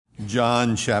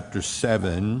John chapter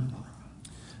 7.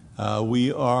 We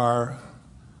are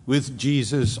with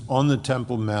Jesus on the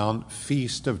Temple Mount,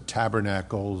 Feast of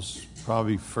Tabernacles,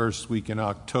 probably first week in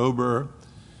October,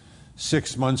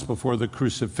 6 months before the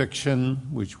crucifixion,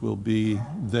 which will be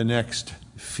the next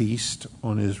feast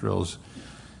on Israel's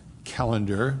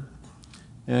calendar.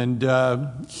 And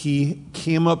he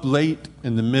came up late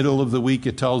in the middle of the week,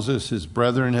 it tells us. His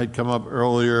brethren had come up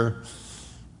earlier.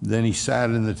 Then he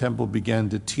sat in the temple, began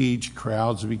to teach.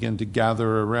 Crowds began to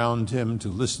gather around him to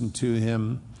listen to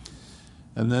him.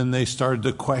 And then they started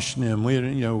to question him. Where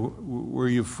are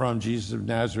you from, Jesus of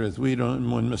Nazareth?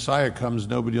 When Messiah comes,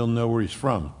 nobody will know where he's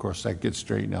from. Of course, that gets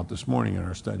straightened out this morning in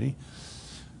our study.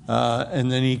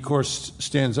 And then he, of course,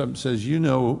 stands up and says, you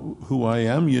know who I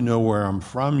am. You know where I'm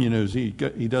from.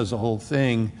 He does the whole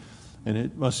thing. And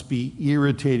it must be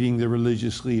irritating the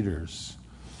religious leaders.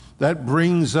 That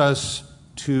brings us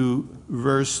to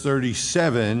verse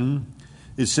 37.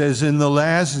 It says, in the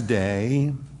last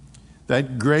day,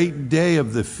 that great day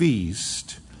of the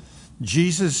feast,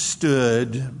 Jesus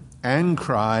stood and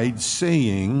cried,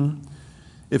 saying,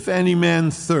 if any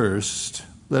man thirst,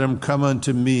 let him come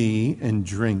unto me and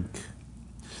drink.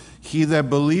 He that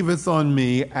believeth on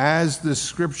me, as the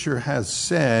scripture hath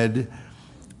said,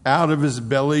 out of his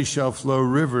belly shall flow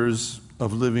rivers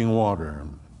of living water.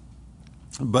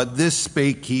 But this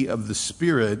spake he of the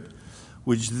Spirit,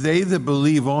 which they that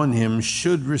believe on him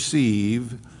should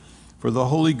receive, for the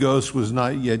Holy Ghost was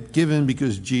not yet given,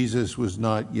 because Jesus was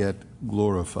not yet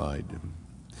glorified.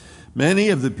 Many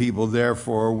of the people,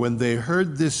 therefore, when they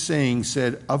heard this saying,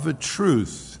 said, of a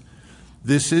truth,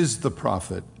 this is the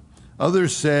prophet.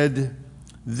 Others said,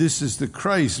 this is the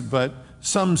Christ. But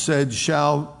some said,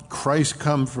 shall Christ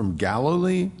come from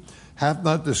Galilee? Hath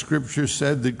not the scripture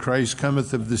said that Christ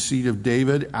cometh of the seed of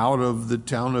David, out of the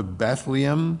town of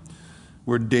Bethlehem,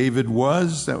 where David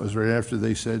was? That was right after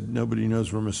they said nobody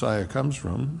knows where Messiah comes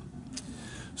from.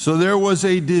 So there was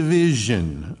a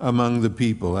division among the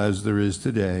people, as there is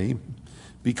today,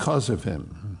 because of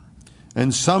him.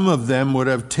 And some of them would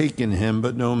have taken him,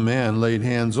 but no man laid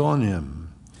hands on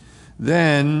him.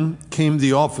 Then came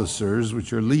the officers,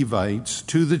 which are Levites,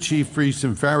 to the chief priests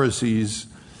and Pharisees,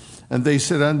 and they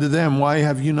said unto them, why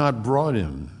have you not brought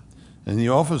him? And the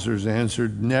officers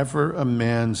answered, never a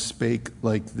man spake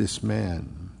like this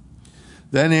man.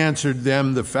 Then answered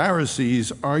them the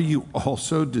Pharisees, are you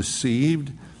also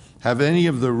deceived? Have any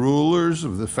of the rulers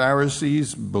of the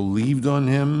Pharisees believed on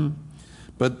him?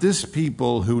 But this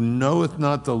people who knoweth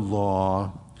not the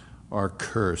law are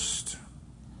cursed.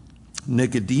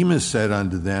 Nicodemus said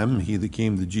unto them, he that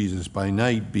came to Jesus by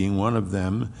night, being one of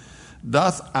them,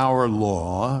 doth our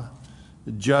law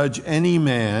judge any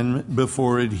man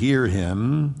before it hear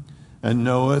him, and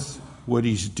knoweth what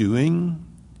he's doing?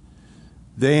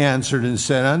 They answered and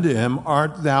said unto him,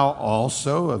 art thou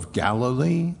also of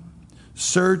Galilee?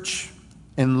 Search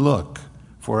and look,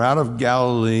 for out of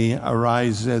Galilee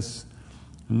ariseth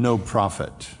no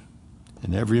prophet.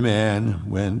 And every man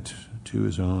went to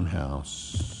his own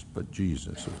house, but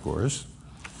Jesus, of course.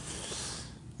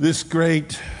 This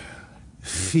great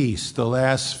feast, the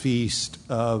last feast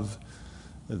of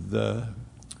the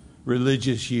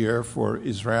religious year for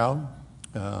Israel.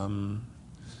 Again,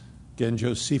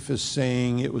 Josephus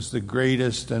saying it was the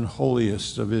greatest and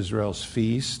holiest of Israel's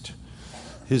feast,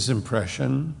 his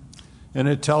impression. And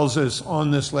it tells us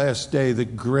on this last day, the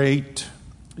great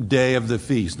day of the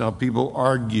feast. Now, people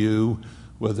argue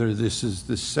whether this is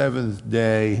the seventh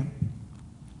day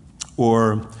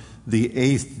or the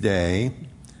eighth day.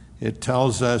 It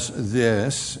tells us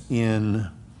this in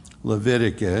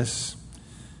Leviticus.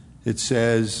 It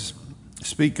says,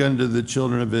 speak unto the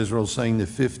children of Israel, saying, the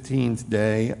 15th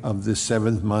day of the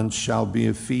 7th month shall be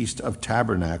a feast of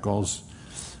tabernacles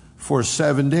for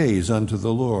 7 days unto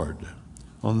the Lord.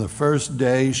 On the first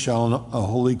day shall a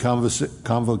holy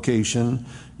convocation.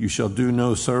 You shall do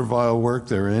no servile work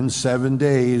therein. 7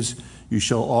 days you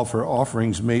shall offer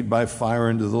offerings made by fire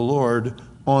unto the Lord.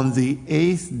 On the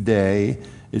 8th day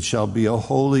it shall be a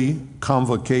holy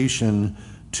convocation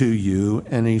to you,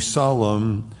 and a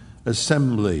solemn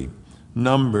assembly.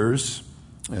 Numbers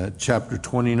chapter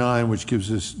 29, which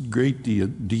gives us great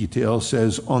detail,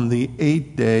 says, on the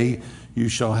 8th day you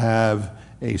shall have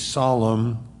a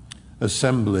solemn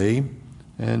assembly.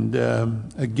 And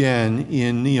again,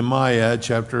 in Nehemiah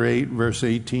chapter 8, verse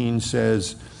 18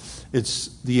 says, it's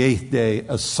the 8th day,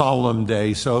 a solemn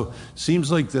day. So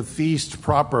seems like the feast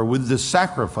proper, with the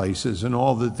sacrifices and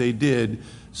all that they did,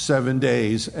 7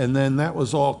 days. And then that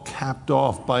was all capped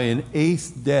off by an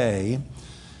 8th day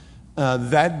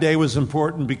That day was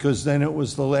important because then it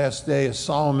was the last day, a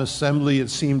solemn assembly. It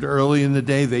seemed early in the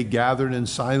day. They gathered in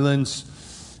silence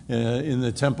in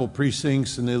the temple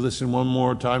precincts, and they listened one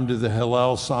more time to the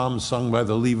Hallel Psalms sung by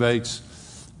the Levites,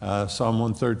 Psalm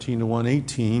 113 to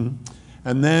 118.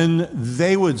 And then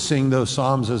they would sing those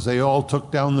psalms as they all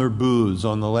took down their booths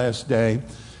on the last day.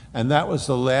 And that was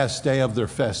the last day of their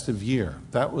festive year.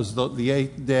 That was the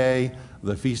 8th day,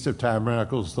 the Feast of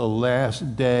Tabernacles, the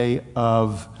last day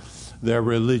of their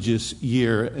religious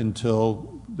year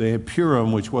until they had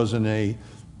Purim, which wasn't a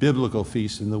biblical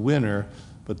feast in the winter,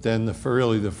 but then the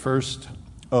first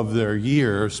of their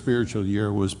year, spiritual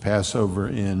year, was Passover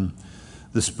in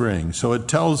the spring. So it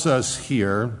tells us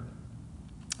here,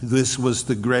 this was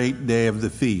the great day of the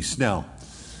feast. Now,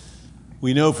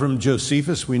 we know from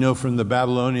Josephus, we know from the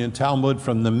Babylonian Talmud,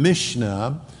 from the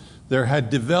Mishnah, there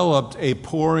had developed a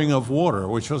pouring of water,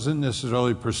 which wasn't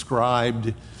necessarily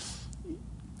prescribed.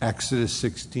 Exodus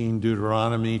 16,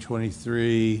 Deuteronomy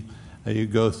 23, you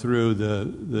go through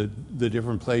the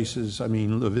different places.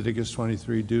 Leviticus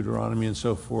 23, Deuteronomy and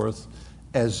so forth,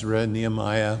 Ezra,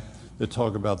 Nehemiah, that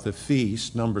talk about the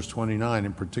feast, Numbers 29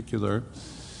 in particular.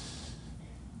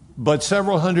 But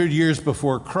several hundred years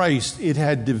before Christ, it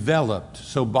had developed.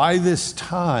 So by this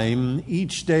time,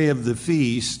 each day of the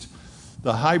feast,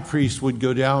 the high priest would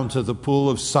go down to the pool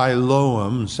of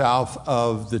Siloam, south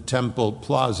of the temple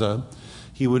plaza.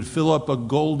 He would fill up a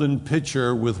golden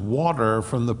pitcher with water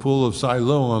from the pool of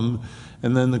Siloam,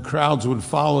 and then the crowds would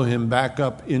follow him back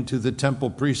up into the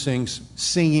temple precincts,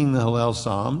 singing the Hallel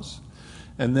Psalms.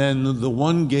 And then the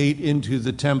one gate into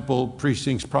the temple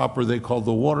precincts proper, they called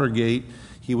the water gate.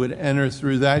 He would enter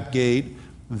through that gate,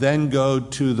 then go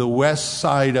to the west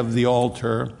side of the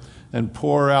altar and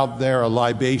pour out there a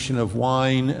libation of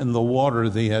wine and the water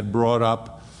they had brought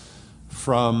up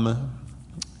from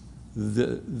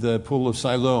the pool of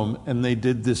Siloam. And they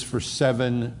did this for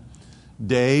 7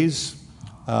 days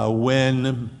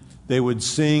when they would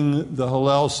sing the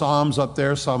Hallel Psalms up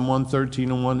there, Psalm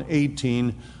 113 and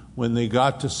 118. When they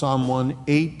got to Psalm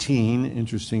 118,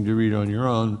 interesting to read on your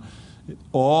own,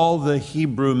 all the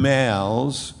Hebrew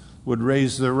males would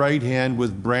raise their right hand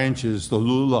with branches, the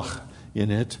lulach in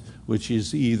it, which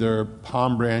is either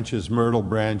palm branches, myrtle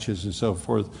branches, and so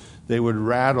forth. They would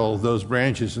rattle those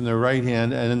branches in their right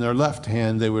hand, and in their left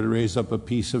hand they would raise up a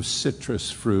piece of citrus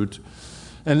fruit.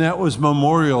 And that was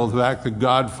memorial of the fact that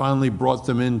God finally brought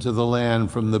them into the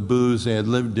land from the booths they had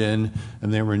lived in,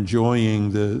 and they were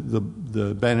enjoying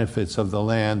the benefits of the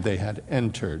land they had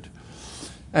entered.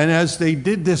 And as they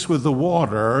did this with the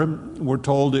water, we're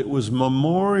told it was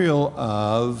memorial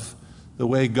of the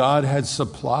way God had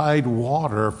supplied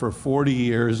water for 40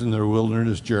 years in their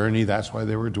wilderness journey. That's why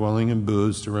they were dwelling in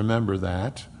booths, to remember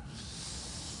that.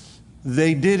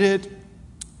 They did it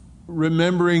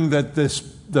remembering that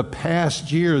the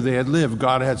past year they had lived,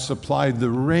 God had supplied the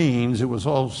rains. It was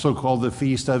also called the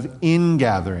Feast of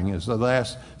Ingathering. It's the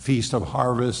last Feast of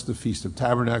Harvest, the Feast of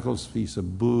Tabernacles, Feast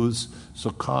of Booths,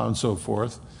 Sukkah, and so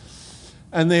forth.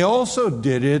 And they also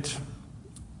did it,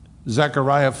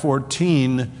 Zechariah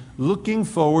 14, looking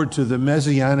forward to the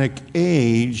Messianic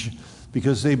age,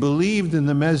 because they believed in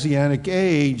the Messianic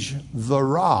age, the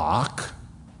rock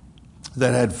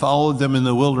that had followed them in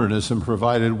the wilderness and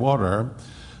provided water,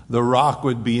 the rock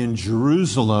would be in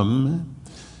Jerusalem,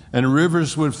 and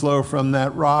rivers would flow from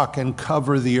that rock and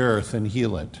cover the earth and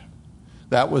heal it.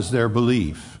 That was their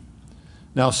belief.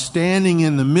 Now, standing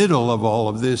in the middle of all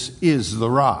of this is the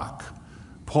rock.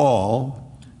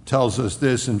 Paul tells us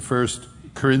this in 1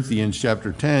 Corinthians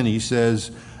chapter 10. He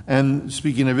says, and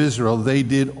speaking of Israel, they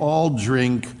did all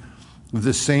drink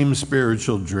the same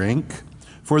spiritual drink,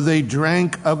 for they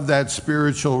drank of that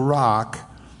spiritual rock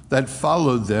that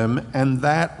followed them, and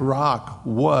that rock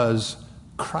was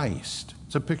Christ.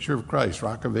 It's a picture of Christ.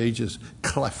 Rock of Ages,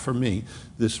 cleft for me.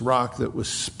 This rock that was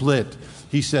split.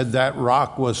 He said that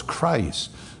rock was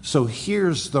Christ. So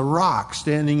here's the rock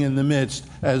standing in the midst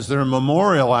as they're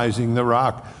memorializing the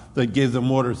rock that gave them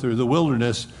water through the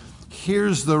wilderness.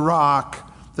 Here's the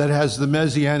rock that has the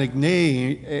Messianic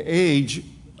age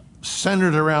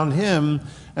centered around him,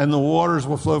 and the waters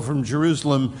will flow from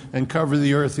Jerusalem and cover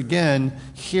the earth again.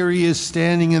 Here he is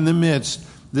standing in the midst,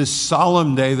 this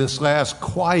solemn day, this last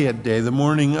quiet day, the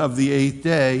morning of the 8th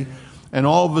day, and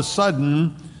all of a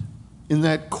sudden, in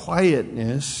that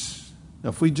quietness, now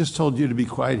if we just told you to be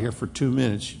quiet here for 2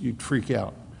 minutes, you'd freak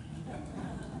out.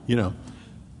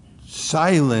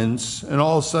 Silence, and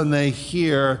all of a sudden they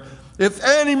hear, if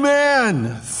any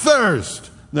man thirst.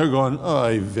 They're going,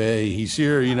 oy vey, he's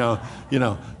here,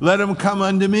 let him come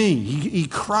unto me. He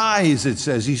cries, it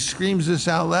says. He screams this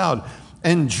out loud.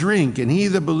 and drink. And he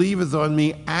that believeth on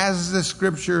me, as the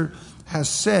scripture has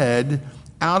said,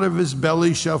 out of his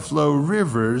belly shall flow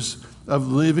rivers of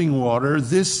living water.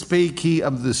 This spake he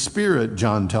of the Spirit,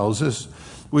 John tells us,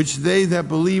 which they that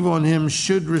believe on him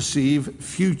should receive,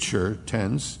 future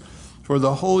tense. For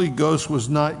the Holy Ghost was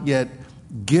not yet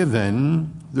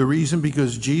given. The reason,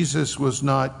 because Jesus was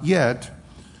not yet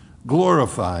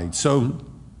glorified. So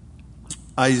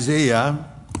Isaiah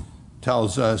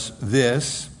tells us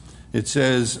this. It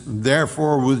says,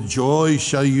 therefore with joy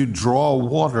shall you draw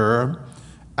water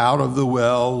out of the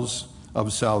wells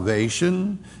of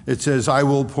salvation. It says, I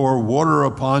will pour water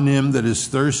upon him that is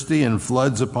thirsty, and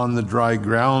floods upon the dry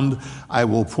ground. I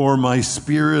will pour my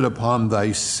spirit upon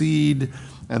thy seed,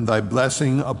 and thy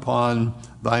blessing upon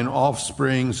thine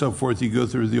offspring. So forth. You go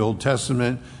through the Old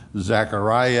Testament.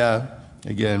 Zechariah,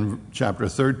 again, chapter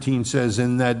 13 says,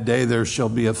 in that day there shall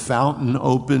be a fountain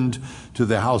opened to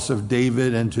the house of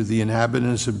David and to the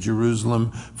inhabitants of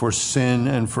Jerusalem for sin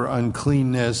and for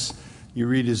uncleanness. You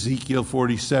read Ezekiel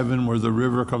 47, where the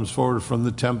river comes forward from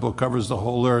the temple, covers the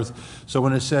whole earth. So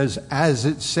when it says, as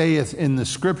it saith in the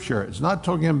scripture, it's not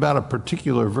talking about a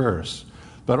particular verse,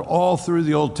 but all through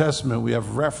the Old Testament, we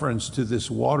have reference to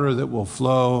this water that will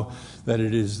flow, that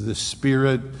it is the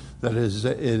Spirit, that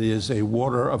it is a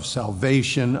water of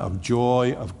salvation, of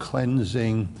joy, of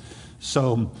cleansing.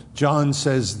 So John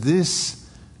says this,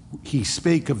 he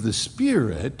spake of the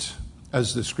Spirit,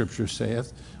 as the scripture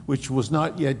saith, which was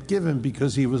not yet given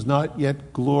because he was not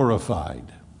yet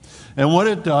glorified. And what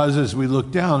it does as we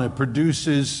look down, it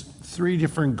produces three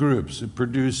different groups. It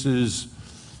produces,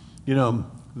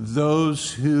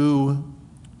 those who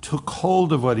took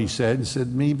hold of what he said and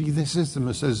said, maybe this is the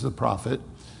Messiah, the prophet.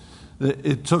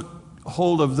 It took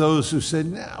hold of those who said,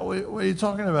 no, what are you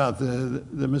talking about?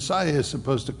 The Messiah is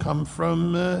supposed to come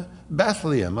from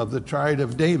Bethlehem of the tribe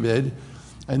of David.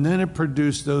 And then it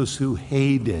produced those who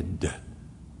hated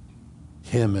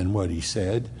him and what he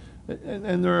said.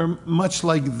 And there are much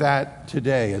like that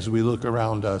today as we look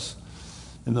around us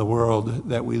in the world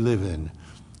that we live in.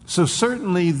 So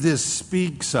certainly this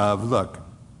speaks of,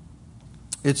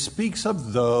 it speaks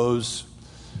of those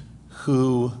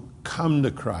who come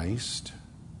to Christ.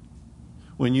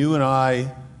 When you and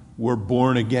I were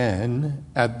born again,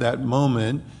 at that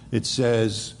moment, it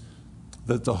says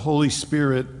that the Holy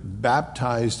Spirit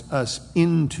baptized us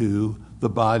into the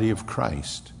body of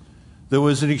Christ. There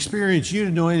was an experience you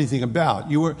didn't know anything about.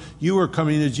 You were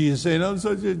coming to Jesus saying, I'm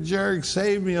such a jerk,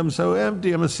 save me, I'm so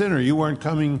empty, I'm a sinner. You weren't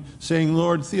coming saying,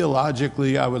 Lord,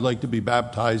 theologically, I would like to be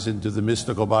baptized into the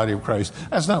mystical body of Christ.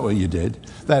 That's not what you did.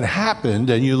 That happened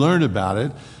and you learned about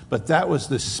it, but that was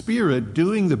the Spirit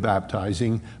doing the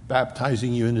baptizing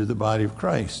you into the body of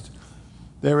Christ.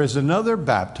 There is another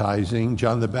baptizing,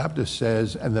 John the Baptist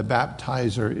says, and the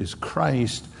baptizer is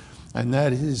Christ. And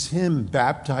that is him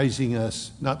baptizing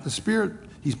us, not the Spirit.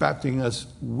 He's baptizing us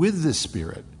with the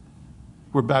Spirit.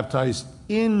 We're baptized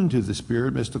into the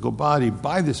Spirit, mystical body,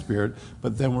 by the Spirit,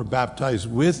 but then we're baptized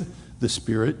with the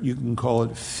Spirit. You can call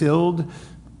it filled.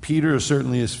 Peter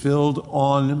certainly is filled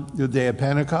on the day of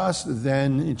Pentecost.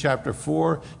 Then in chapter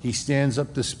 4, he stands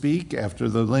up to speak after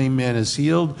the lame man is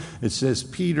healed. It says,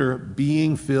 Peter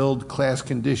being filled, class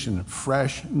condition,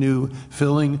 fresh, new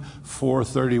filling.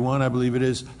 4:31, I believe it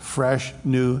is, fresh,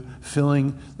 new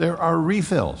filling. There are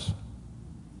refills,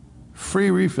 free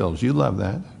refills. You love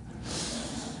that.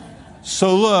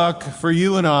 So look, for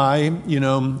you and I,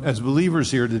 as believers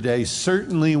here today,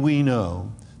 certainly we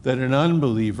know that an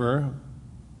unbeliever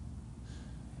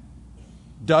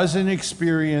doesn't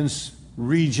experience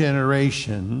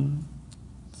regeneration,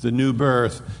 the new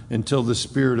birth, until the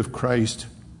Spirit of Christ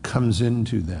comes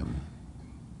into them.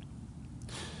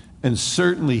 And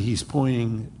certainly he's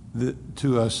pointing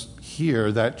to us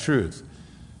here that truth.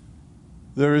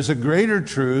 There is a greater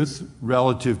truth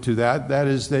relative to that. That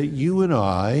is that you and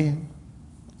I,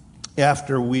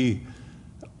 after we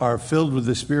are filled with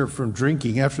the Spirit from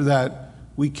drinking, after that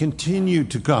we continue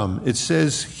to come. It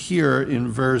says here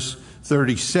in verse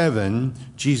 37,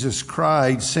 Jesus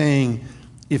cried, saying,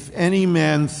 if any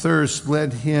man thirst,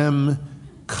 let him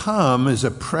come, as a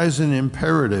present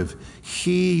imperative.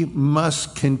 He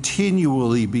must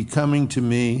continually be coming to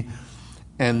me.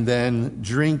 And then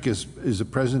drink is a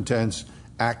present tense,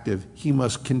 active. He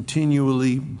must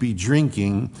continually be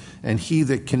drinking, and he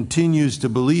that continues to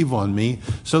believe on me.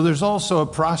 So there's also a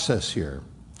process here.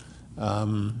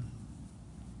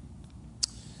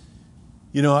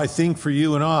 I think for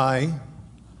you and I,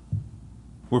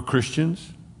 we're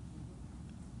Christians,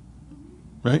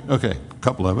 right? Okay, a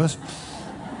couple of us.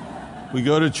 We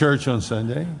go to church on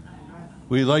Sunday.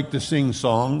 we like to sing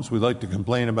songs. We like to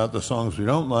complain about the songs we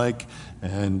don't like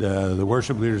and the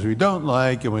worship leaders we don't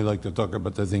like. And we like to talk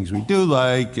about the things we do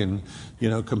like and,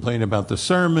 complain about the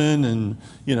sermon and,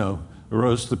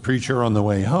 roast the preacher on the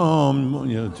way home.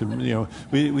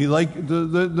 We like,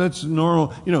 that's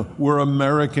normal. We're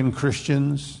American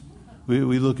Christians.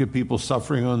 We look at people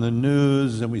suffering on the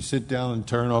news, and we sit down and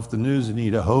turn off the news and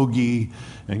eat a hoagie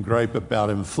and gripe about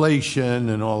inflation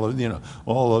and all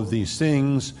of these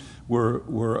things.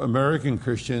 We're American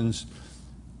Christians,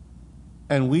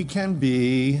 and we can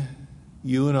be,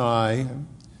 you and I,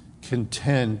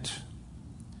 content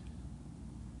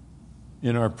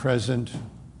in our present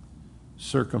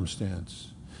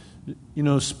circumstance.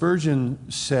 Spurgeon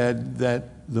said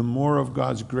that the more of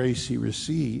God's grace he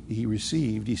received,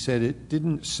 he said it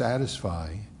didn't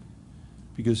satisfy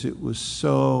because it was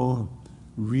so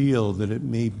real that it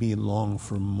made me long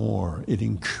for more. It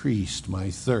increased my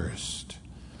thirst.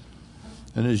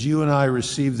 And as you and I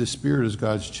receive the Spirit as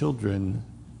God's children,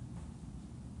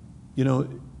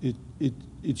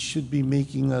 it should be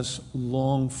making us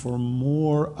long for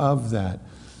more of that.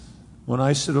 When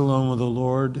I sit alone with the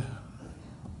Lord,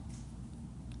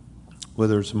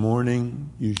 whether it's morning,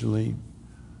 usually,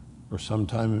 or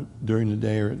sometime during the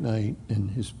day or at night,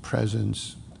 and his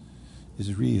presence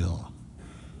is real.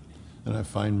 And I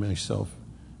find myself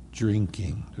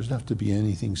drinking. There doesn't have to be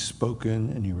anything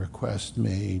spoken, any request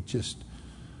made, just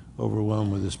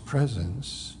overwhelmed with his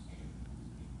presence.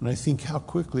 And I think how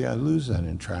quickly I lose that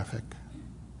in traffic.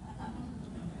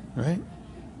 Right?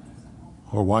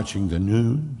 Or watching the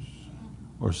news,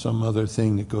 or some other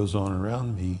thing that goes on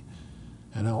around me.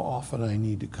 And how often I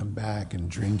need to come back and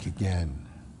drink again,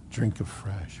 drink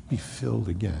afresh, be filled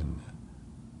again.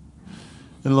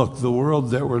 And look, the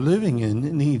world that we're living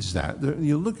in needs that.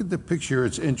 You look at the picture,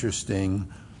 it's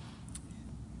interesting.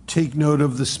 Take note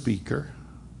of the speaker,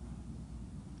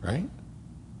 right?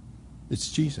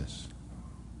 It's Jesus.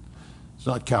 It's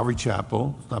not Calvary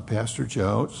Chapel. It's not Pastor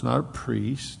Joe. It's not a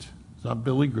priest. It's not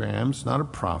Billy Graham. It's not a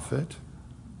prophet.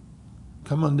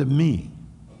 Come unto me,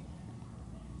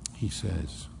 he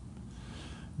says.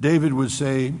 David would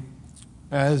say,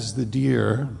 as the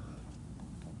deer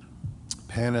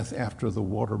panteth after the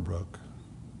water brook,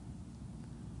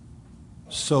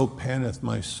 so panteth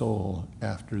my soul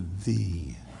after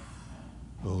thee,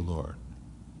 O Lord.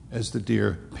 As the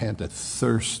deer panteth,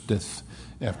 thirsteth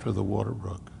after the water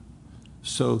brook,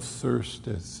 so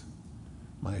thirsteth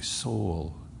my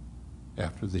soul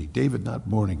after thee. David not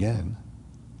born again.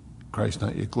 Christ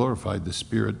not yet glorified, the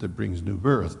Spirit that brings new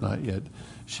birth, not yet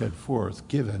shed forth,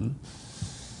 given.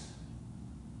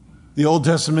 The Old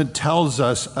Testament tells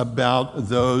us about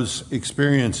those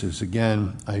experiences.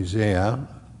 Again, Isaiah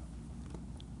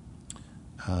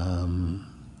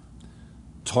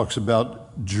talks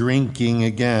about drinking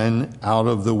again out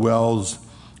of the wells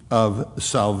of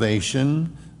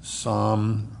salvation.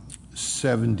 Psalm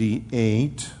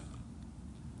 78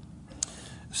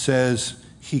 says,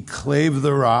 he clave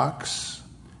the rocks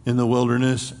in the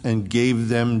wilderness and gave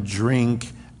them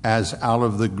drink as out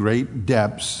of the great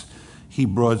depths. He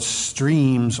brought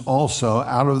streams also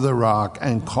out of the rock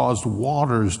and caused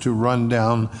waters to run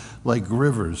down like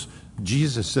rivers.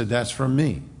 Jesus said, that's from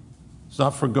me. It's not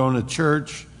from going to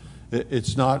church.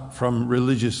 It's not from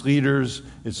religious leaders.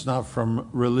 It's not from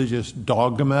religious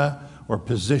dogma or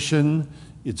position.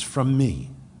 It's from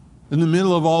me. In the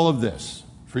middle of all of this,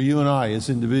 for you and I as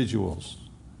individuals,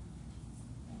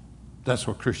 that's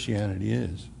what Christianity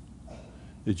is.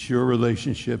 It's your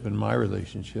relationship and my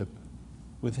relationship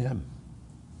with him.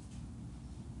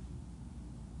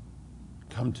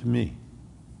 Come to me.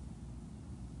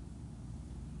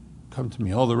 Come to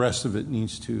me. All the rest of it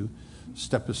needs to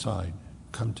step aside.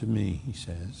 Come to me, he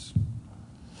says.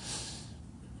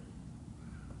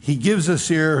 He gives us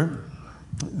here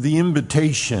the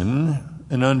invitation,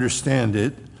 and understand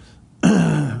it.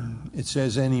 It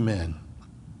says any man.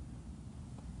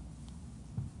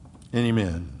 Any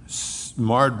man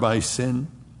marred by sin,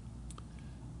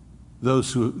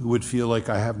 those who would feel like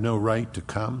I have no right to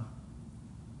come,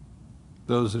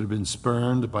 those that have been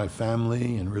spurned by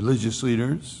family and religious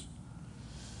leaders,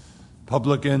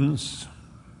 publicans,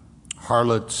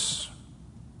 harlots,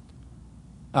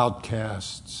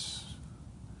 outcasts,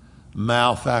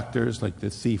 malefactors like the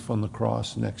thief on the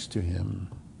cross next to him.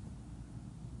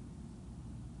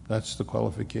 That's the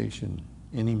qualification.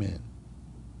 Any man.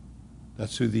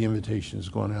 That's who the invitation is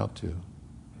going out to.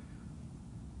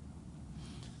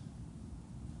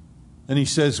 And he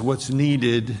says what's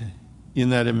needed in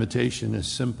that invitation is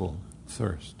simple: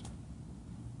 thirst.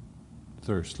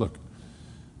 Thirst. Look,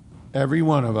 Every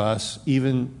one of us,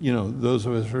 even, those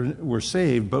of us who were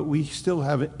saved, but we still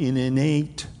have an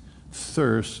innate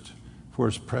thirst for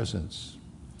his presence.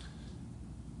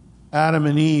 Adam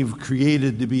and Eve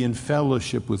created to be in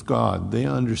fellowship with God. They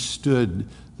understood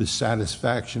the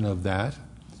satisfaction of that.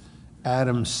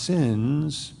 Adam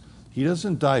sins. He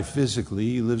doesn't die physically.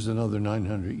 He lives another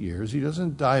 900 years. He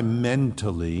doesn't die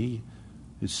mentally.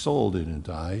 His soul didn't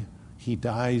die. He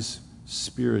dies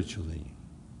spiritually.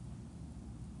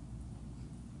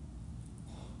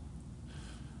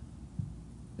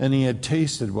 And he had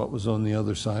tasted what was on the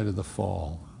other side of the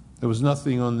fall. There was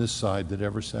nothing on this side that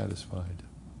ever satisfied.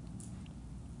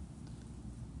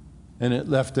 And it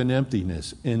left an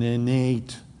emptiness, an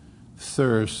innate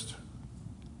thirst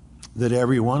that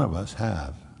every one of us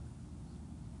have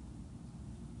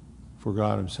for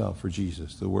God himself, for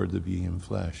Jesus, the Word that became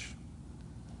flesh.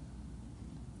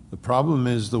 The problem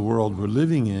is the world we're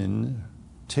living in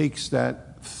takes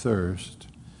that thirst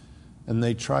and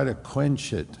they try to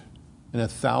quench it in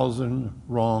 1,000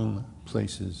 wrong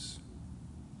places.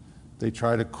 They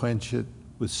try to quench it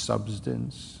with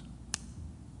substance,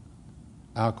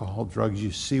 alcohol, drugs.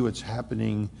 You see what's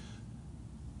happening.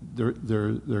 They're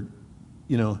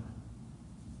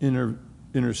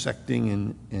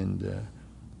intersecting and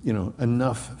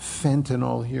enough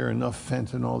fentanyl here, enough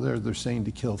fentanyl there. They're saying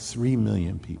to kill 3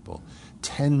 million people,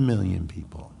 10 million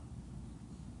people.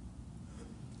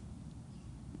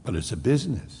 But it's a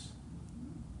business.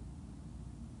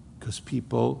 Because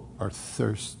people are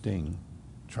thirsting,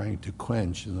 trying to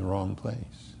quench in the wrong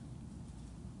place.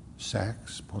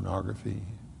 Sex, pornography,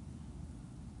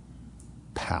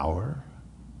 power,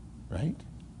 right?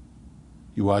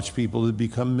 You watch people that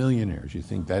become millionaires. You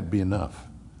think that'd be enough.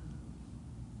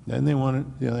 Then they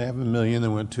want to, they have $1 million, they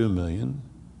want $2 million.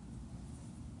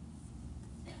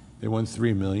 They want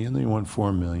 $3 million, they want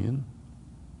 $4 million.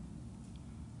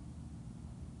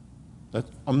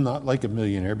 I'm not like a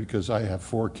millionaire because I have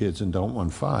 4 kids and don't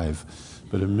want 5.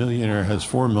 But a millionaire has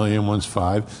 4 million, wants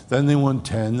 5. Then they want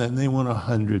 10. Then they want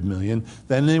 100 million.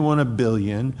 Then they want 1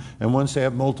 billion. And once they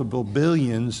have multiple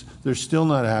billions, they're still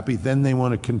not happy. Then they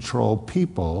want to control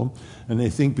people. And they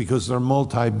think because they're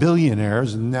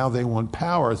multi-billionaires and now they want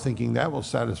power, thinking that will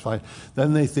satisfy.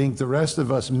 Then they think the rest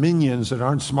of us minions that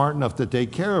aren't smart enough to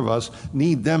take care of us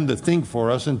need them to think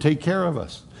for us and take care of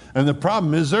us. And the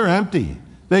problem is they're empty.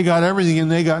 They got everything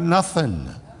and they got nothing.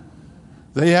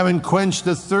 They haven't quenched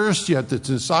the thirst yet that's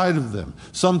inside of them.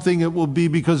 Some think it will be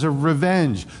because of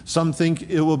revenge. Some think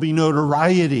it will be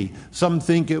notoriety. Some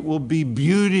think it will be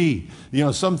beauty.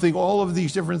 Some think all of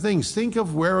these different things. Think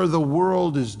of where the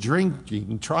world is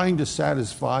drinking, trying to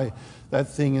satisfy that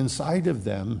thing inside of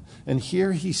them. And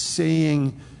here he's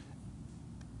saying,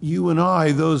 you and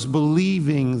I, those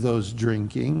believing, those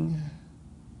drinking,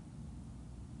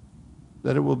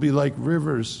 that it will be like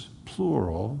rivers,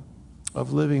 plural,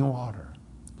 of living water.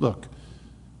 Look,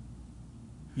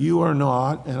 you are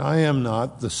not, and I am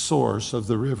not, the source of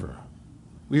the river.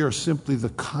 We are simply the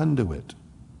conduit.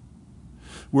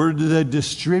 We're the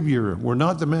distributor. We're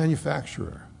not the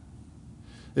manufacturer.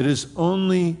 You're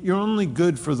only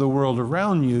good for the world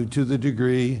around you to the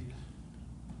degree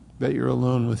that you're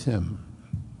alone with him.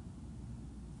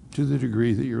 To the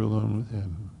degree that you're alone with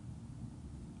him.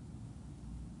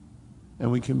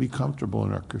 And we can be comfortable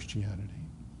in our Christianity.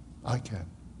 I can.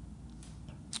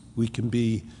 We can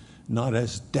be not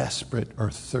as desperate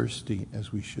or thirsty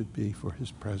as we should be for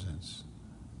his presence.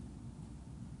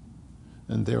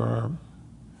 And there are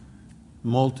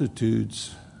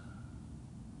multitudes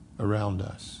around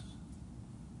us,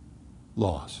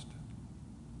 lost,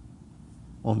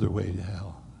 on their way to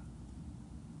hell.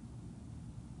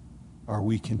 Are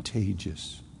we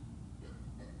contagious?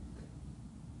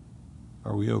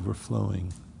 Are we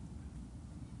overflowing?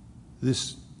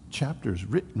 This chapter is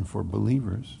written for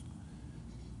believers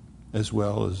as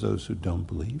well as those who don't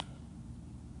believe.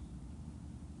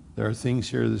 There are things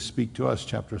here that speak to us.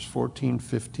 Chapters 14,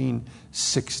 15,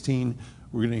 16.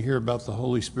 We're going to hear about the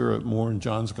Holy Spirit more in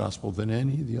John's gospel than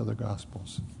any of the other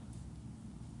gospels.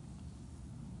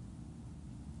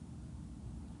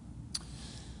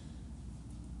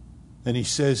 And he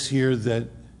says here that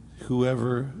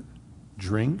whoever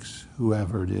drinks,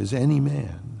 whoever it is, any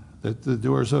man, that the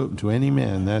door's open to any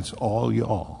man. That's all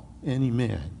y'all, any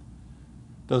man.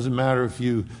 Doesn't matter if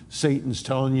Satan's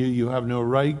telling you have no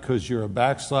right because you're a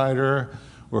backslider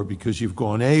or because you've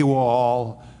gone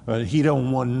AWOL. He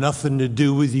don't want nothing to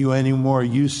do with you anymore.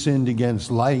 You sinned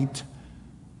against light.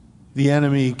 The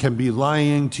enemy can be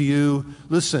lying to you.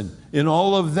 Listen, in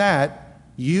all of that,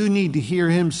 you need to hear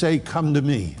him say, come to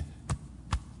me.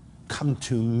 Come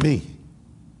to me.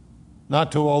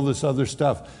 not to all this other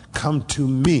stuff. Come to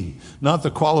me. Not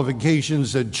the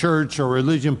qualifications that church or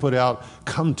religion put out.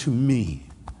 Come to me.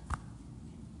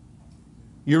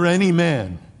 You're any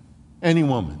man, any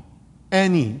woman,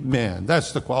 any man.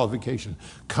 That's the qualification.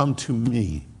 Come to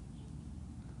me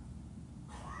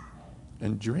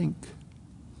and drink.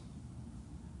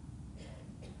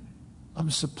 I'm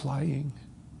supplying.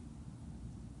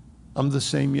 I'm the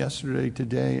same yesterday,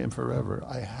 today, and forever.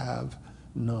 I have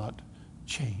not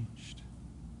changed.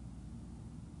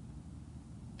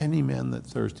 Any man that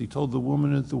thirsts, he told the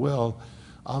woman at the well,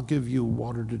 I'll give you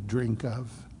water to drink of.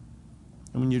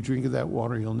 And when you drink of that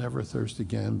water, you'll never thirst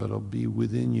again, but it'll be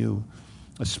within you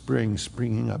a spring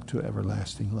springing up to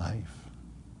everlasting life.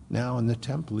 Now in the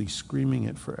temple, he's screaming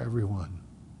it for everyone.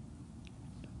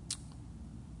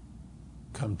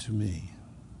 Come to me.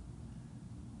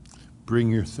 Bring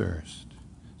your thirst.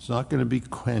 It's not going to be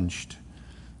quenched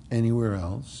anywhere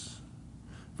else.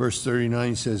 Verse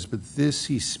 39 says, but this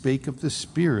he spake of the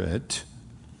Spirit,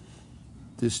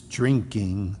 this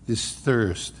drinking, this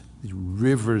thirst, the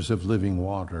rivers of living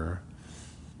water.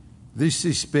 This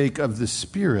he spake of the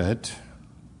Spirit,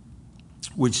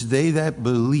 which they that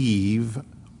believe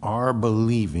are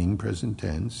believing, present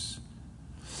tense,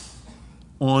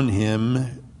 on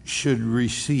him should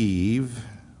receive,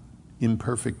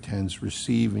 imperfect tense,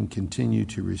 receive and continue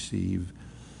to receive.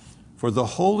 For the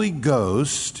Holy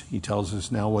Ghost, he tells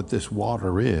us now what this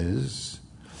water is,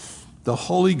 the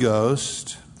Holy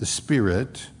Ghost, the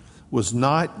Spirit, was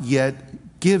not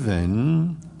yet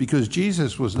given because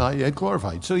Jesus was not yet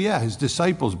glorified. So yeah, his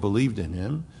disciples believed in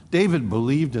him. David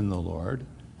believed in the Lord.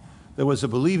 There was a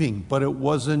believing, but it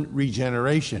wasn't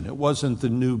regeneration. It wasn't the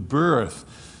new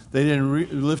birth. They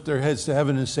didn't lift their heads to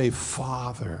heaven and say,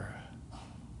 Father.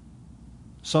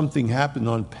 Something happened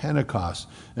on Pentecost,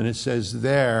 and it says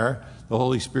there the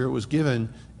Holy Spirit was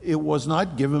given. It was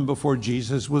not given before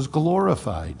Jesus was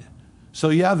glorified. So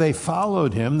yeah, they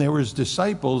followed him. They were his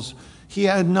disciples. He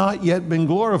had not yet been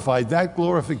glorified. That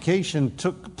glorification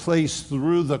took place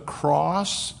through the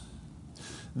cross,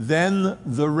 then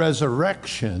the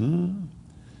resurrection.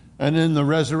 And in the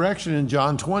resurrection in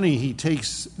John 20, he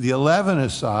takes the 11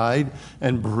 aside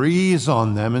and breathes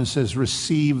on them and says,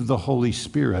 receive the Holy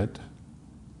Spirit.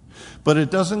 But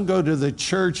it doesn't go to the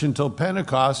church until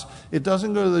Pentecost. It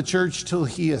doesn't go to the church till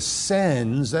he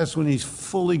ascends. That's when he's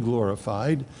fully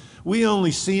glorified. We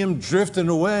only see him drifting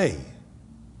away.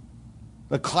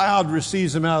 The cloud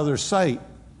receives him out of their sight.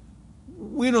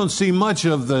 We don't see much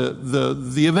of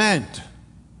the event.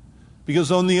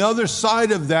 Because on the other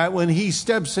side of that, when he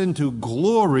steps into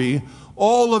glory,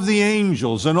 all of the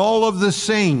angels and all of the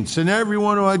saints and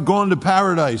everyone who had gone to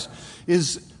paradise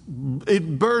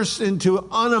it bursts into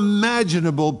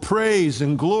unimaginable praise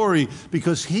and glory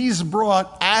because he's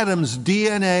brought Adam's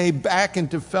DNA back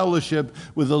into fellowship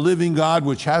with the living God,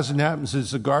 which hasn't happened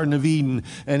since the Garden of Eden,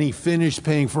 and he finished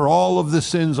paying for all of the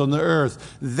sins on the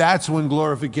earth. That's when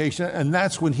glorification, and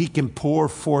that's when he can pour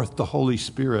forth the Holy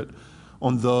Spirit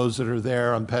on those that are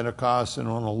there on Pentecost and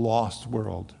on a lost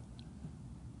world.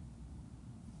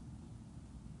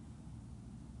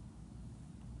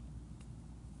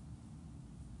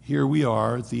 Here we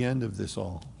are at the end of this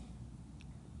all.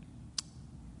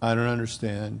 I don't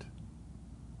understand.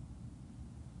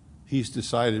 He's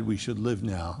decided we should live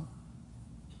now.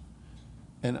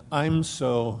 And I'm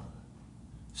so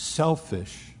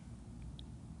selfish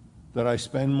that I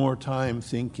spend more time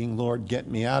thinking, Lord, get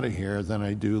me out of here, than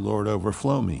I do, Lord,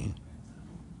 overflow me.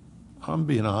 I'm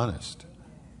being honest.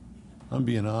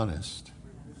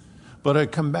 But I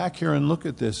come back here and look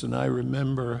at this, and I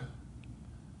remember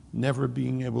never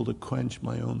being able to quench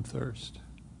my own thirst.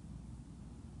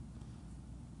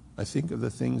 I think of the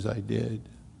things I did,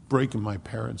 breaking my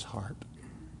parents' heart.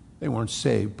 They weren't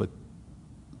saved, but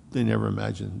they never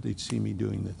imagined they'd see me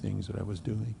doing the things that I was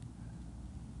doing.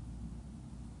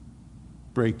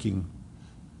 Breaking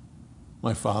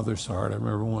my father's heart. I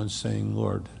remember once saying,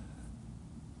 Lord,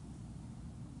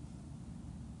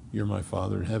 you're my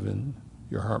Father in heaven.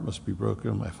 Your heart must be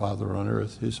broken. My Father on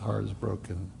earth, his heart is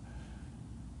broken.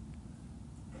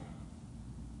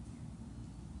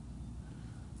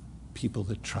 People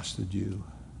that trusted you.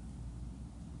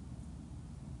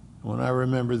 When I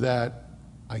remember that,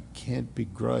 I can't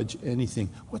begrudge anything.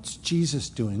 What's Jesus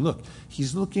doing? Look,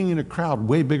 he's looking in a crowd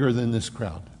way bigger than this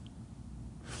crowd.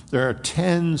 There are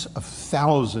tens of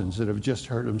thousands that have just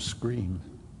heard him scream.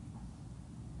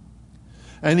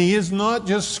 And he is not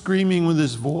just screaming with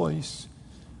his voice.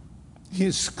 He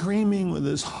is screaming with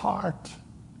his heart.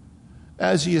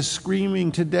 As he is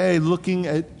screaming today, looking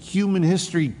at human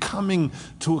history coming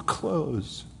to a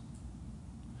close.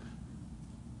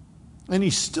 And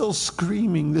he's still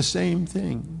screaming the same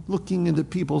thing, looking into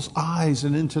people's eyes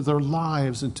and into their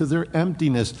lives and to their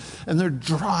emptiness. And they're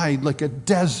dried like a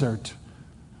desert.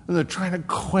 And they're trying to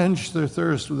quench their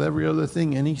thirst with every other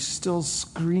thing. And he's still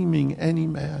screaming, any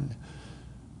man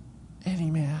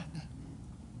who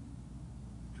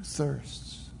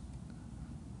thirsts,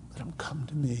 let him come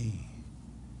to me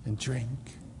and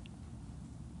drink.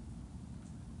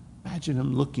 Imagine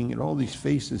him looking at all these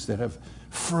faces that have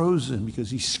frozen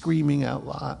because he's screaming out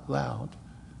loud.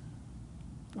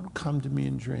 Let him come to me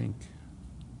and drink.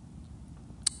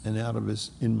 And out of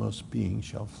his inmost being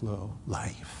shall flow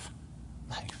life.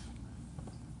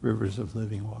 Rivers of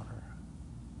living water.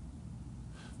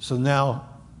 So now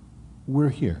we're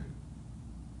here.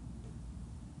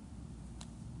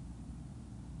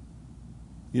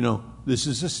 You know, this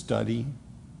is a study.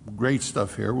 Great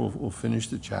stuff here. We'll finish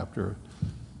the chapter.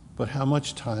 But how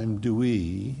much time do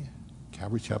we,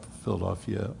 Calvary Chapel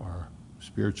Philadelphia, our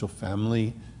spiritual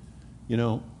family, you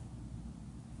know,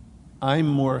 I'm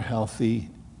more healthy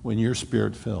when you're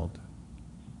spirit-filled.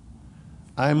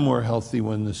 I'm more healthy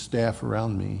when the staff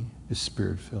around me is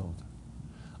spirit-filled.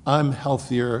 I'm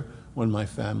healthier when my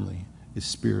family is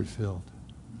spirit-filled.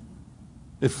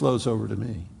 It flows over to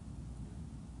me.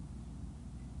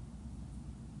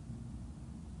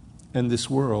 And this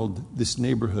world, this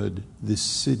neighborhood, this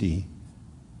city,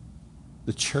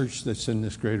 the church that's in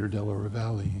this greater Delaware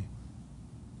Valley,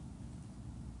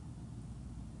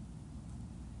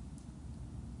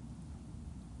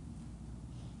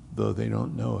 though they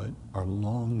don't know it, are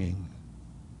longing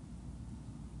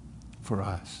for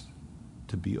us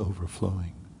to be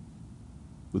overflowing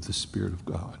with the Spirit of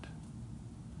God.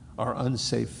 Our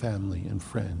unsafe family and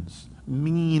friends,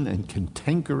 mean and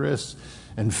cantankerous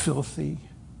and filthy,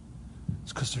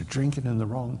 it's because they're drinking in the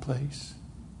wrong place.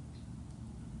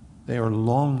 They are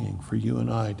longing for you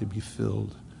and I to be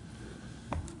filled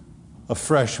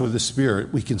afresh with the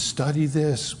Spirit. We can study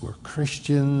this. We're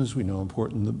Christians. We know how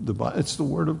important the Bible. It's the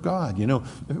Word of God. You know,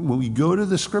 when we go to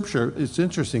the Scripture, it's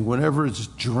interesting. Whenever it's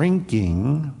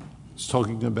drinking, it's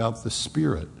talking about the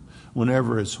Spirit.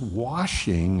 Whenever it's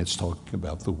washing, it's talking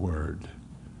about the Word.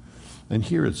 And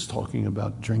here it's talking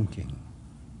about drinking.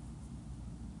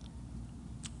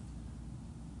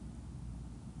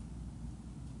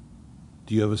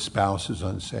 Do you have a spouse who's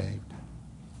unsaved?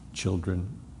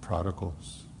 Children,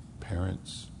 prodigals,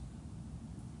 parents,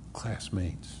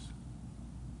 classmates?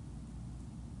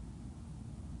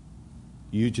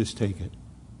 You just take it.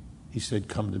 He said,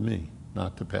 come to me.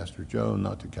 Not to Pastor Joe,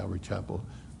 not to Calvary Chapel.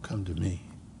 Come to me.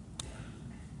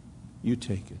 You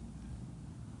take it.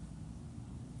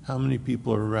 How many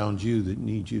people are around you that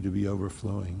need you to be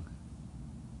overflowing?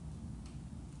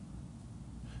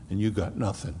 And you got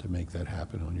nothing to make that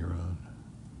happen on your own.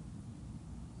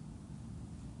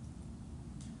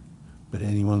 But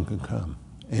anyone can come,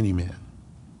 any man.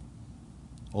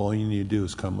 All you need to do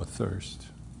is come with thirst.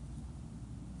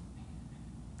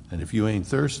 And if you ain't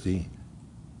thirsty,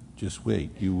 just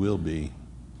wait, you will be.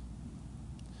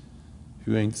 If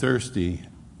you ain't thirsty,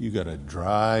 you got a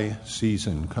dry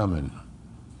season coming,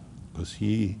 because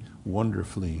he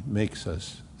wonderfully makes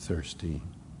us thirsty.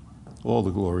 All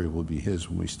the glory will be his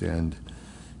when we stand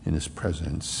in his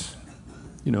presence.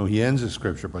 You know, he ends the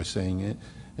scripture by saying,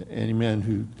 any man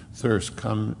who thirsts,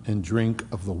 come and drink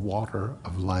of the water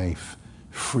of life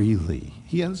freely.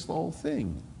 He ends the whole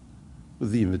thing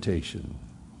with the invitation.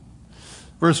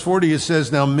 Verse 40, it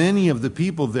says, now many of the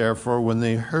people, therefore, when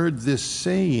they heard this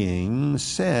saying,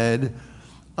 said,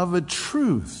 of a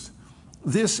truth,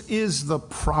 this is the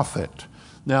prophet.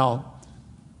 Now,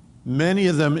 many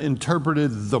of them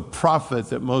interpreted the prophet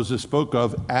that Moses spoke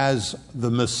of as the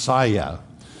Messiah.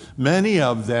 Many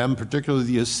of them, particularly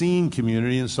the Essene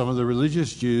community and some of the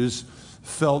religious Jews,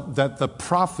 felt that the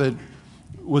prophet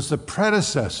was the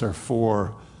predecessor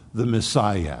for the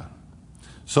Messiah.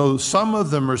 So some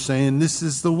of them are saying this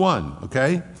is the one,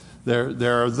 okay?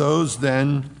 There are those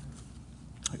then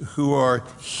who are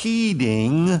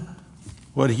heeding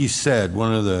what he said.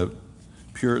 One of the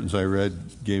Puritans I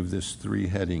read gave this 3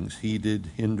 headings: heeded,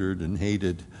 hindered, and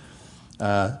hated.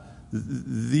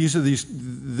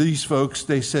 These folks,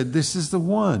 they said, this is the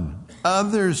one.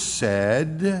 Others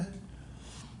said,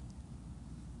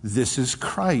 this is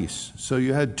Christ. So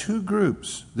you had 2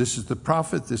 groups. This is the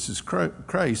prophet, this is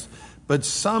Christ. But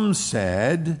some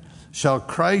said, shall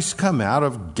Christ come out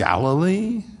of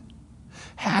Galilee?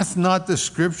 Hath not the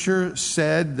scripture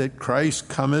said that Christ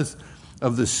cometh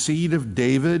of the seed of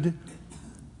David,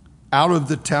 out of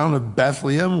the town of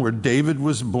Bethlehem, where David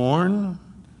was born?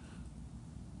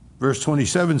 Verse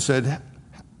 27 said,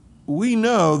 we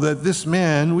know that this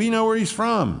man, we know where he's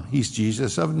from. He's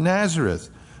Jesus of Nazareth.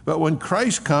 But when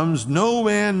Christ comes, no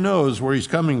man knows where he's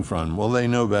coming from. Well, they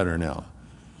know better now.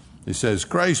 It says,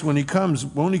 Christ, when he comes,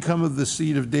 won't he come of the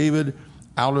seed of David,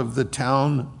 out of the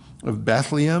town of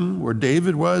Bethlehem, where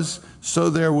David was?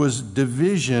 So there was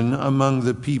division among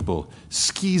the people.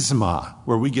 Schisma,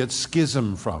 where we get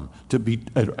schism from, to be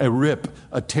a rip,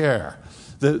 a tear.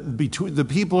 The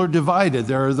people are divided.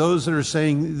 There are those that are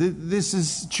saying, this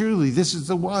is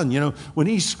the one. When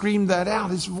he screamed that out,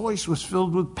 his voice was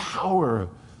filled with power.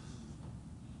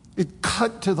 It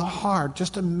cut to the heart.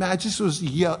 Just imagine, this was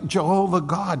Jehovah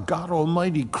God, God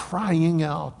Almighty, crying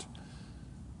out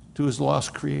to his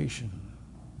lost creation.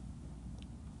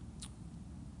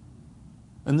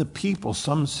 And the people,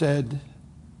 some said,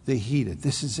 they heeded.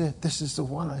 This is it. This is the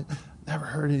one. I never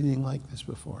heard anything like this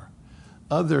before.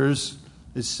 Others,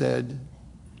 it said,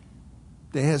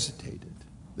 they hesitated.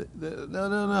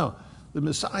 No. The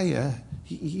Messiah,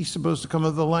 he's supposed to come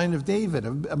of the line of David,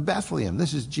 of Bethlehem.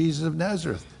 This is Jesus of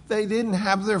Nazareth. They didn't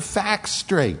have their facts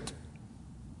straight.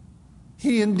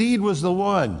 He indeed was the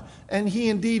one, and he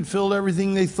indeed filled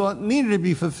everything they thought needed to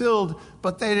be fulfilled,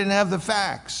 but they didn't have the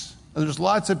facts. And there's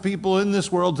lots of people in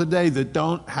this world today that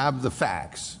don't have the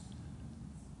facts.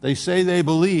 They say they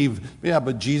believe,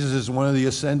 but Jesus is one of the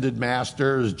ascended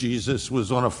masters. Jesus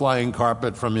was on a flying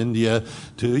carpet from India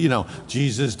to,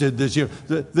 Jesus did this.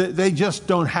 They just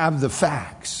don't have the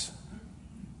facts.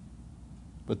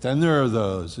 But then there are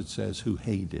those, it says, who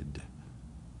hated.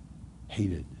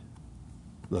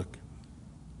 Look.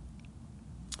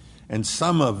 And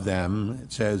some of them,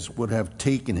 it says, would have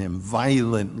taken him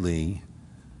violently.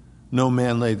 No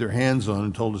man laid their hands on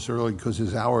him, told us earlier, because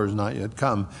his hour is not yet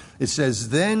come. It says,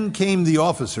 then came the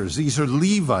officers. These are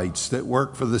Levites that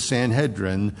work for the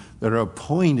Sanhedrin, that are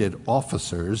appointed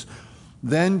officers.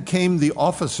 Then came the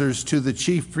officers to the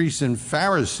chief priests and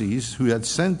Pharisees who had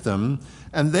sent them,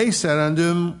 and they said unto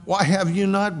him, why have you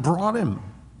not brought him?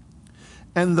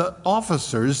 And the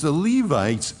officers, the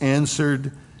Levites,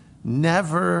 answered,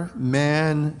 never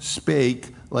man spake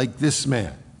like this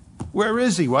man. Where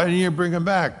is he? Why didn't you bring him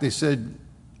back? They said,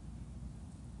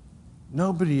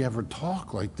 nobody ever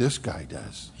talked like this guy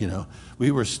does.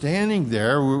 We were standing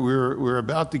there, we were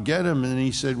about to get him, and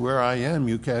he said, where I am,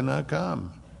 you cannot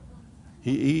come.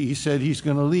 He said he's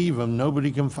going to leave him.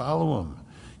 Nobody can follow him.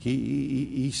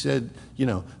 He said,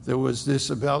 there was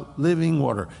this about living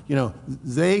water.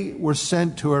 They were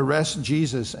sent to arrest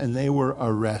Jesus, and they were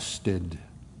arrested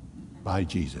by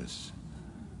Jesus.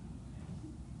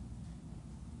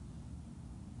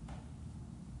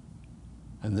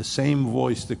 And the same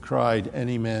voice that cried,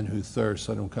 any man who thirsts,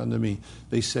 let him come to me.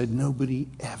 They said nobody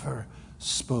ever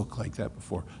spoke like that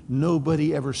before.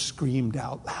 Nobody ever screamed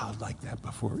out loud like that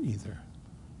before either.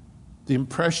 The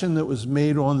impression that was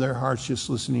made on their hearts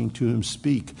just listening to him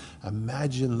speak.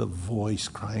 Imagine the voice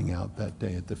crying out that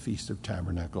day at the Feast of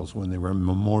Tabernacles when they were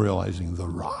memorializing the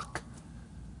rock.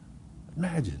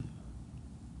 Imagine.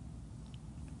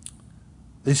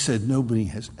 They said nobody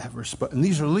has ever spoken. And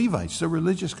these are Levites, they're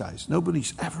religious guys.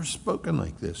 Nobody's ever spoken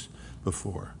like this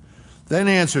before. Then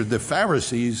answered the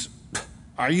Pharisees,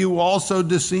 are you also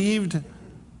deceived?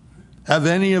 Have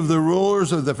any of the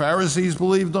rulers of the Pharisees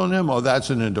believed on him? Oh, that's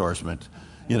an endorsement.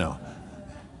 You don't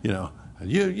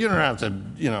have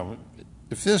to,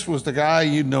 if this was the guy,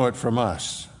 you'd know it from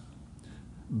us.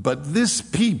 But this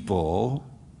people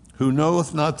who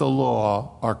knoweth not the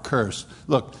law are cursed.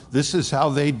 Look, this is how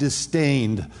they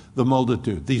disdained the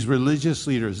multitude. These religious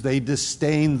leaders, they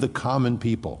disdained the common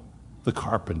people, the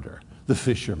carpenter, the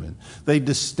fisherman. They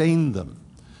disdained them.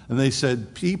 And they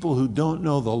said, people who don't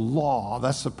know the law,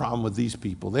 that's the problem with these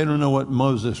people. They don't know what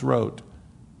Moses wrote.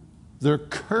 They're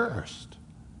cursed.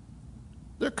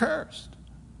 They're cursed.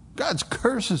 God's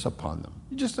curse is upon them.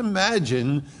 You just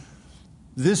imagine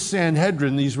this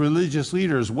Sanhedrin, these religious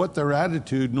leaders, what their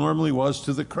attitude normally was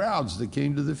to the crowds that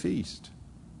came to the feast.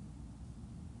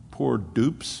 Poor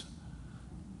dupes.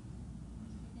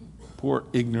 Poor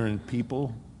ignorant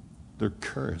people. They're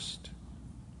cursed.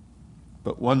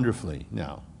 But wonderfully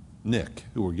now, Nick,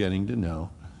 who we're getting to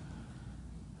know,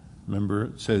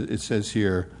 remember it says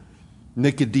here,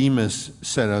 Nicodemus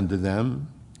said unto them,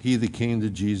 he that came to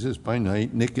Jesus by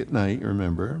night, Nick at night,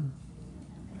 remember,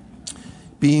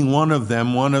 being one of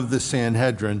them, one of the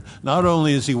Sanhedrin. Not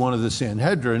only is he one of the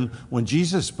Sanhedrin, when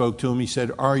Jesus spoke to him, he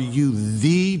said, are you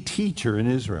the teacher in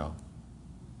Israel?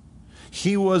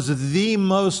 He was the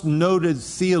most noted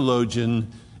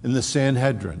theologian in the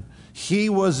Sanhedrin. He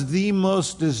was the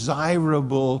most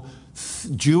desirable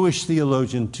Jewish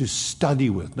theologian to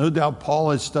study with. No doubt Paul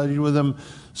had studied with him.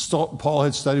 Paul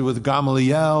had studied with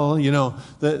Gamaliel.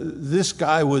 This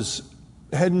guy was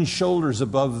head and shoulders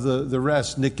above the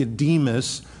rest.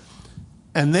 Nicodemus,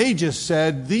 And they just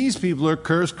said, these people are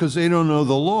cursed because they don't know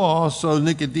the law. So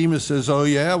Nicodemus says, oh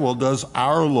yeah, well, does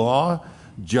our law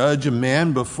judge a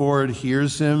man before it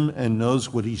hears him and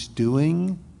knows what he's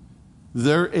doing?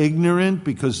 They're ignorant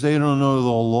because they don't know the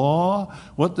law.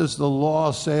 What does the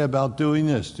law say about doing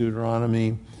this?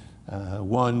 Deuteronomy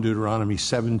 1, Deuteronomy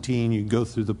 17, you go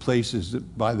through the places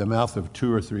that by the mouth of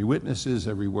 2 or 3 witnesses,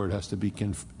 every word has to be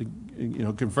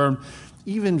confirmed.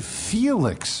 Even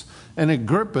Felix and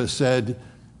Agrippa said,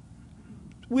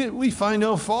 we find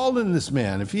no fault in this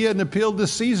man. If he hadn't appealed to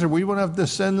Caesar, we wouldn't have to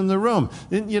send him to Rome.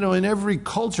 In every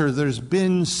culture, there's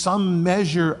been some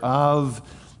measure of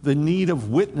the need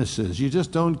of witnesses. You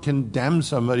just don't condemn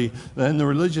somebody. And the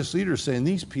religious leaders saying,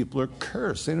 these people are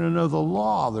cursed. They don't know the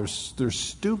law. They're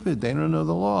stupid. They don't know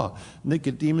the law.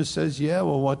 Nicodemus says, yeah,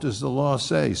 well, what does the law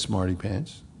say, smarty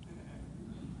pants?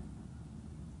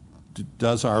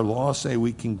 Does our law say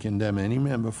we can condemn any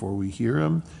man before we hear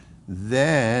him?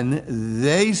 Then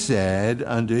they said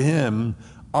unto him,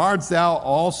 art thou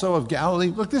also of Galilee?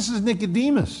 Look, this is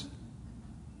Nicodemus.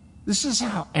 This is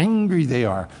how angry they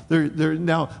are.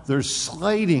 They're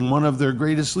slighting one of their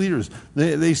greatest leaders.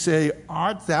 They say,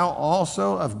 art thou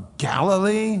also of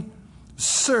Galilee?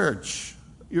 Search.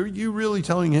 You really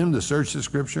telling him to search the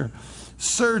scripture?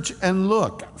 Search and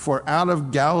look, for out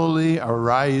of Galilee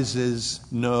arises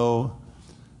no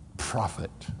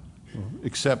prophet.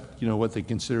 Except, what they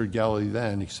considered Galilee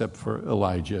then, except for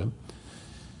Elijah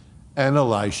and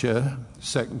Elisha.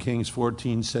 2 Kings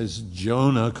 14 says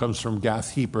Jonah comes from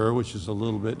Gath-hepher, which is a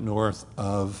little bit north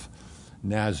of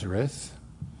Nazareth.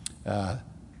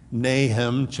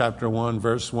 Nahum, chapter 1,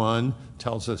 verse 1,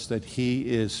 tells us that he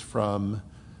is from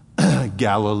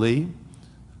Galilee.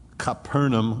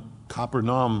 Capernaum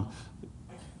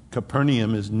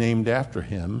is named after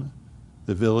him,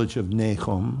 the village of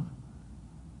Nahum.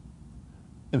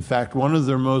 In fact, one of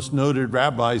their most noted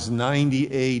rabbis,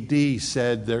 90 A.D.,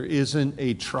 said there isn't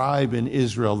a tribe in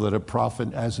Israel that a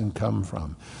prophet hasn't come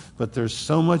from. But there's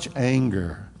so much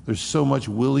anger, there's so much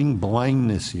willing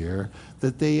blindness here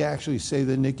that they actually say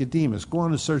to Nicodemus, go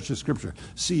on and search the scripture.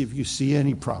 See if you see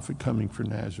any prophet coming from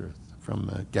Nazareth,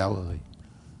 from Galilee,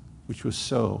 which was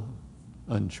so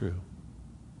untrue.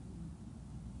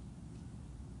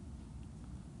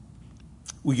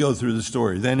 We go through the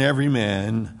story. Then every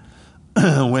man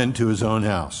went to his own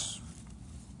house.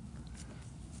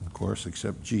 Of course,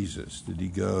 except Jesus. Did he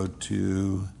go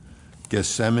to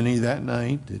Gethsemane that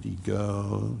night? Did he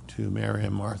go to Mary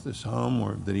and Martha's home?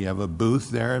 Or did he have a booth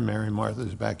there in Mary and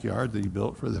Martha's backyard that he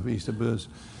built for the Feast of Booths?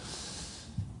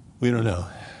 We don't know.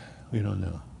 We don't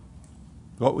know.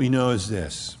 What we know is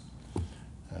this.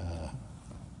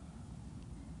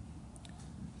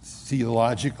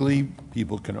 Theologically,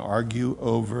 people can argue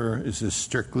over, is this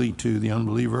strictly to the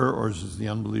unbeliever or is this the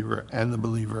unbeliever and the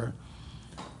believer?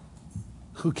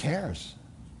 Who cares?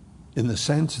 In the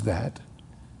sense that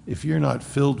if you're not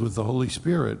filled with the Holy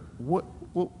Spirit,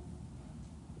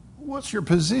 what's your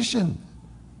position?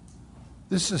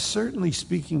 This is certainly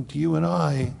speaking to you and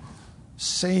I,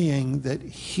 saying that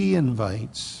he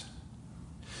invites.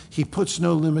 He puts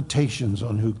no limitations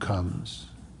on who comes.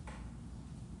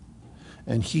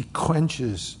 And he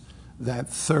quenches that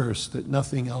thirst that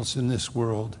nothing else in this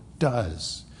world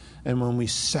does. And when we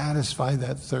satisfy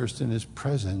that thirst in his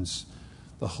presence,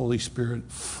 the Holy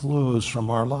Spirit flows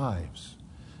from our lives.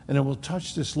 And it will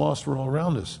touch this lost world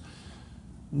around us.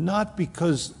 Not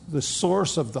because the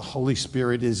source of the Holy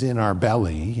Spirit is in our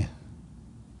belly.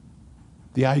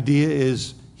 The idea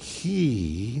is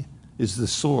he is the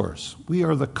source. We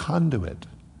are the conduit.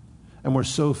 And we're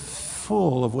so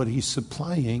full of what he's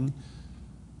supplying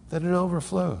that it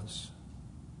overflows.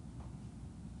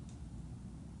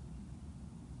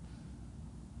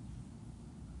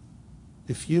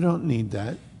 If you don't need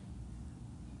that,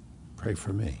 pray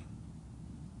for me.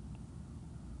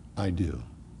 I do.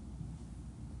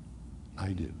 I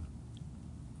do.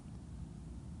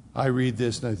 I read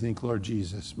this and I think, Lord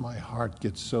Jesus, my heart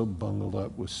gets so bungled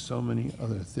up with so many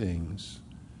other things.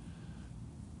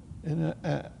 And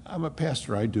I'm a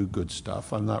pastor. I do good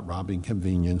stuff. I'm not robbing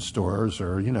convenience stores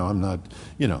or, I'm not,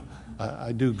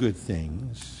 I do good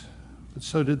things. But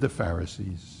so did the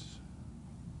Pharisees.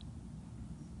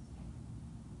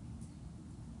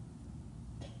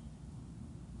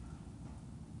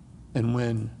 And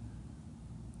when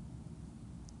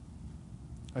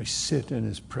I sit and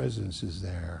his presence is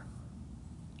there,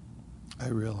 I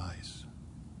realize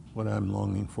what I'm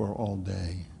longing for all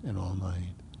day and all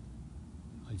night.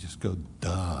 I just go,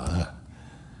 duh.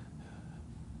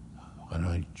 Why don't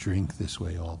I drink this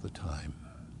way all the time?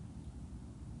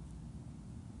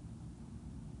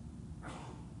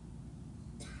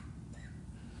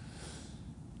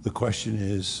 The question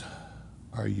is,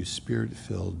 are you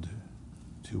spirit-filled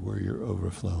to where you're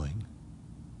overflowing?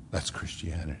 That's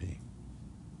Christianity.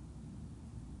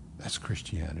 That's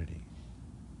Christianity.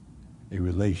 A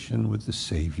relation with the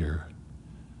Savior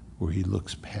where he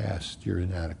looks past your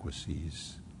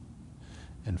inadequacies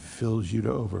and fills you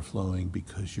to overflowing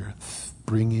because you're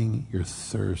bringing your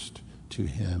thirst to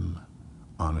him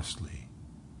honestly.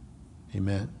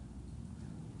 Amen?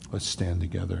 Let's stand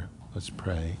together. Let's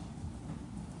pray.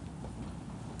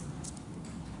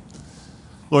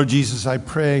 Lord Jesus, I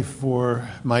pray for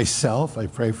myself. I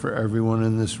pray for everyone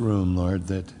in this room, Lord,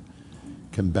 that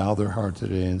can bow their heart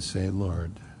today and say,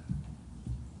 Lord,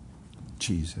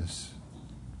 Jesus,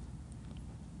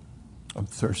 I'm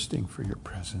thirsting for your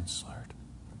presence, Lord.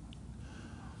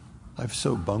 I've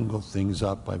so bungled things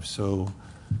up. I've so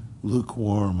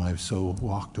lukewarm. I've so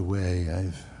walked away.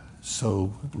 I've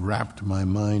so wrapped my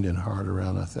mind and heart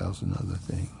around 1,000 other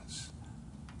things.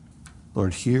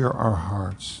 Lord, hear our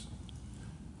hearts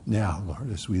now,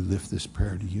 Lord, as we lift this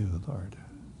prayer to you, Lord.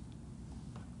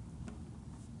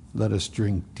 Let us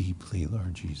drink deeply,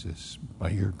 Lord Jesus, by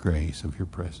your grace of your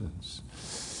presence.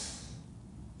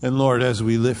 And Lord, as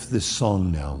we lift this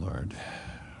song now, Lord,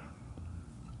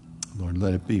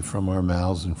 let it be from our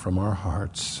mouths and from our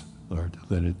hearts. Lord,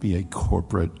 let it be a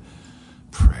corporate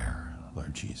prayer,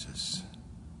 Lord Jesus.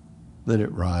 Let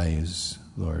it rise,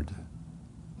 Lord.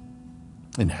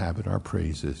 Inhabit our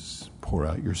praises. Pour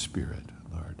out your Spirit,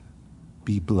 Lord.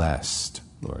 Be blessed,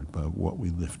 Lord, by what we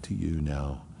lift to you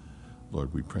now.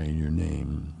 Lord, we pray in your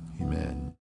name. Amen.